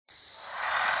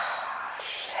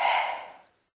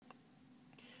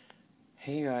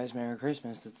Hey guys, Merry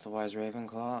Christmas, it's the Wise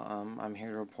Ravenclaw. I'm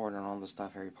here to report on all the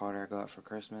stuff Harry Potter got for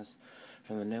Christmas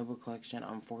from the Noble Collection.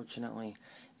 Unfortunately,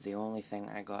 the only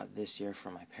thing I got this year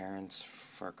from my parents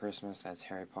for Christmas that's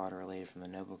Harry Potter related from the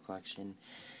Noble Collection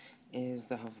is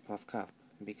the Hufflepuff cup,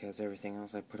 because everything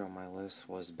else I put on my list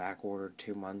was back ordered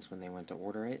 2 months when they went to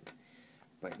order it,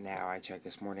 but now I checked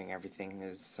this morning, everything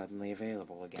is suddenly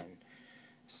available again.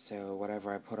 So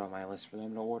whatever I put on my list for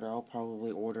them to order, I'll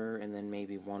probably order, and then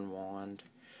maybe one wand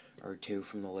or two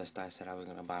from the list I said I was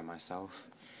going to buy myself.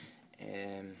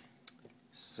 And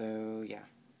so yeah,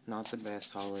 not the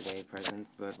best holiday present,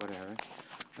 but whatever.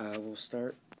 We'll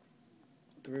start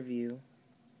the review.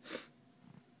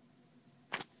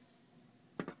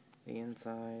 The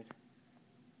inside,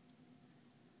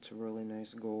 it's a really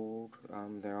nice gold.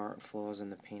 There aren't flaws in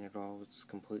the paint at all. It's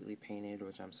completely painted,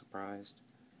 which I'm surprised.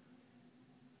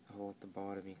 The hole at the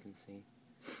bottom you can see.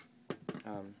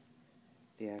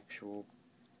 The actual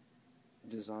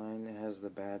design has the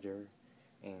badger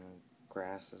and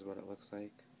grass is what it looks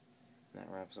like. And that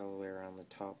wraps all the way around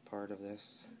the top part of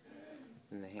this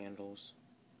and the handles.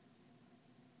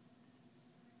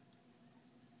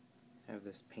 I have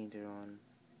this painted on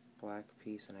black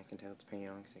piece, and I can tell it's painted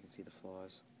on because I can see the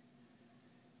flaws.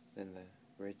 Then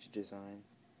the ridge design,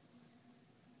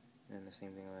 and the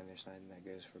same thing on the other side, and that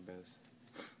goes for both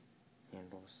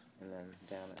handles. And then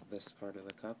down at this part of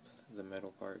the cup, the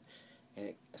middle part,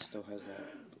 it still has that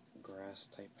grass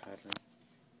type pattern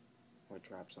which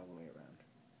wraps all the way around.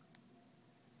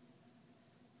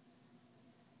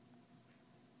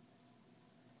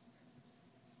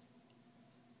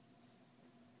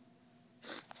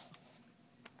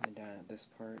 And down at this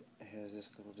part, it has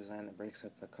this little design that breaks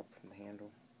up the cup from the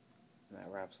handle, and that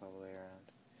wraps all the way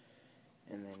around.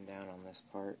 And then down on this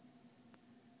part,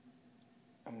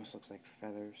 almost looks like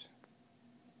feathers.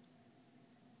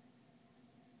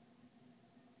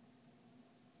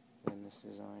 Then this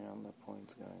design on the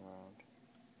points going around.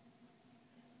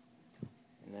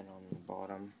 And then on the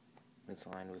bottom, it's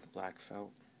lined with black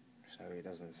felt, so it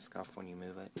doesn't scuff when you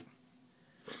move it.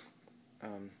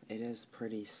 It is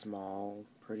pretty small,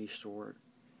 pretty short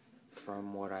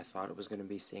from what I thought it was going to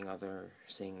be, seeing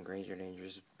Granger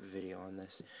Danger's video on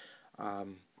this.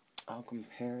 I'll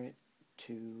compare it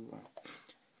to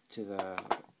the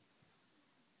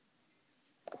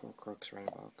Horcrux ring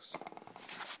box.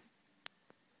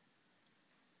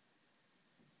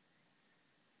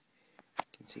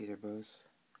 You can see they're both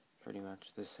pretty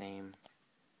much the same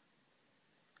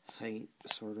height,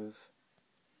 sort of.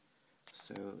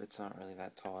 So it's not really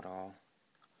that tall at all.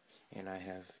 And I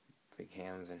have big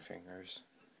hands and fingers,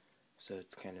 so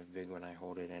it's kind of big when I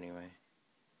hold it anyway.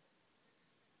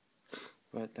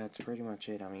 But that's pretty much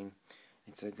it. I mean,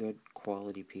 it's a good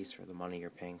quality piece for the money you're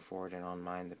paying for it, and on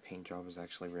mine the paint job is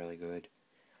actually really good.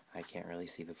 I can't really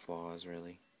see the flaws,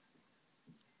 really.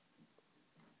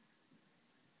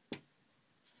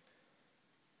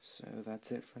 So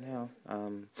that's it for now.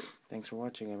 Thanks for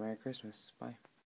watching, and Merry Christmas. Bye.